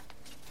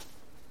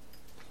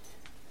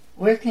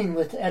Working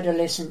with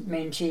adolescent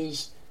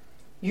mentees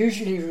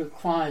usually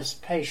requires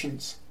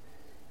patience,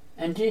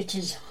 and it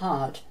is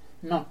hard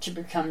not to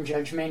become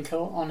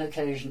judgmental on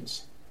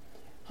occasions.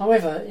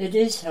 However, it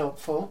is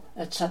helpful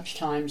at such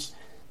times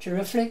to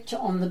reflect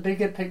on the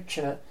bigger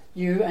picture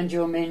you and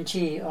your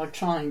mentee are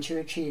trying to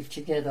achieve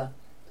together.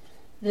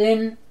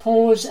 Then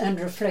pause and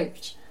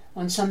reflect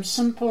on some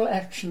simple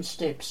action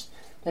steps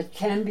that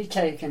can be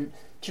taken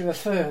to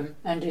affirm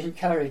and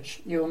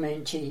encourage your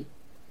mentee.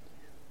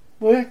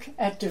 Work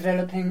at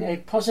developing a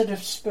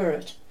positive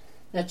spirit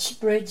that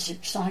spreads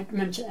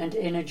excitement and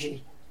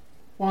energy,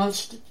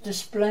 whilst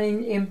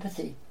displaying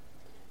empathy,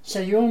 so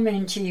your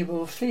mentee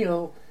will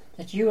feel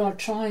that you are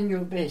trying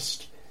your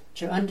best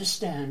to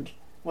understand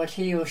what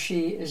he or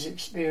she is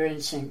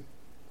experiencing.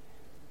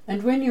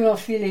 And when you are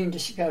feeling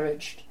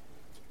discouraged,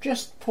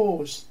 just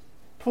pause,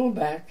 pull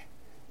back,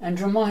 and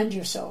remind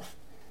yourself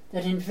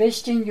that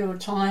investing your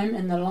time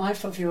in the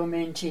life of your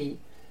mentee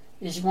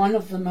is one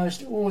of the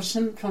most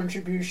awesome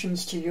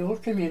contributions to your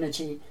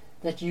community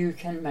that you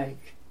can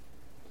make.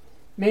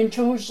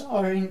 Mentors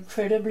are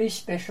incredibly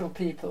special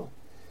people,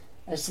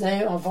 as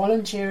they are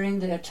volunteering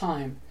their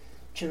time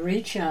to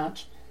reach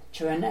out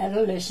to an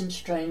adolescent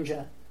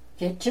stranger,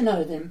 get to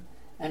know them,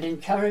 and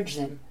encourage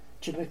them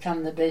to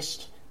become the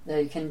best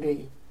they can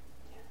be.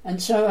 And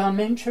so our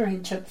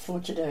mentoring tip for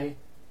today: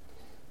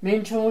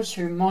 mentors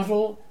who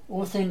model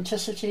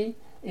authenticity,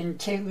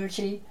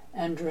 integrity,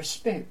 and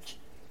respect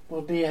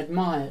will be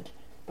admired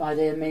by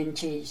their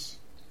mentees.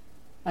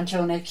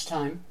 Until next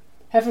time,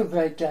 have a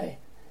great day,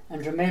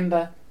 and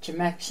remember to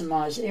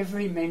maximize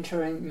every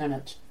mentoring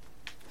minute.